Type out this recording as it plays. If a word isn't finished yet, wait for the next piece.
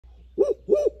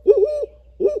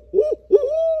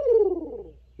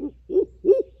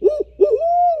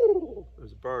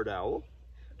barred owl.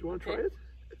 Do you want to try it?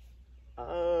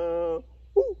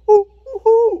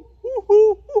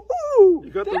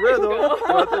 You got the rhythm. You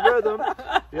got the rhythm.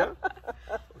 Yeah.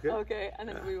 Okay. Okay, and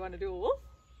then we want to do a wolf.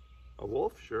 A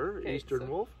wolf, sure. Okay, Eastern so,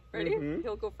 wolf. Ready?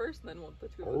 He'll go first, and then we'll the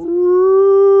two of us.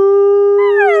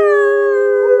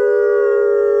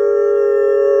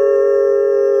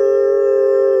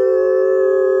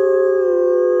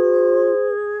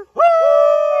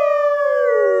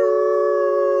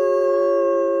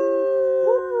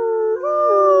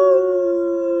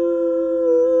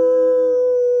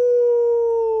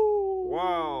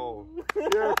 Wow.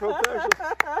 Yeah, professional.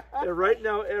 Yeah, right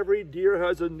now, every deer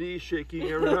has a knee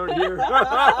shaking around here.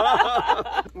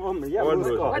 One moose.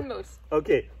 One moose.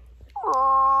 Okay.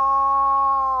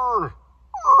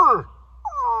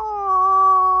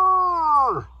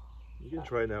 You can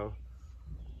try now.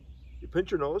 You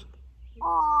pinch your nose.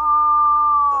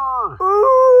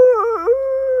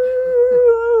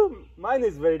 Mine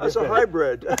is very That's different. a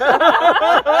hybrid.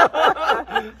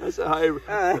 That's a hybrid.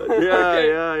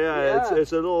 Yeah.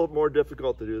 It's a little more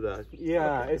difficult to do that.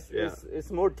 Yeah, it's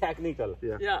more technical.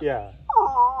 Yeah. Yeah.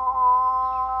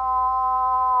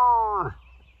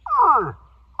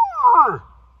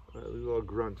 A little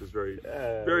grunt is very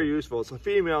useful. It's a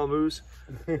female moose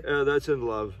that's in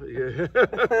love. We'd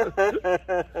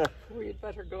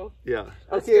better go. Yeah.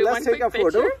 Okay, do let's one take a quick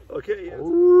photo. picture. Okay. Yeah.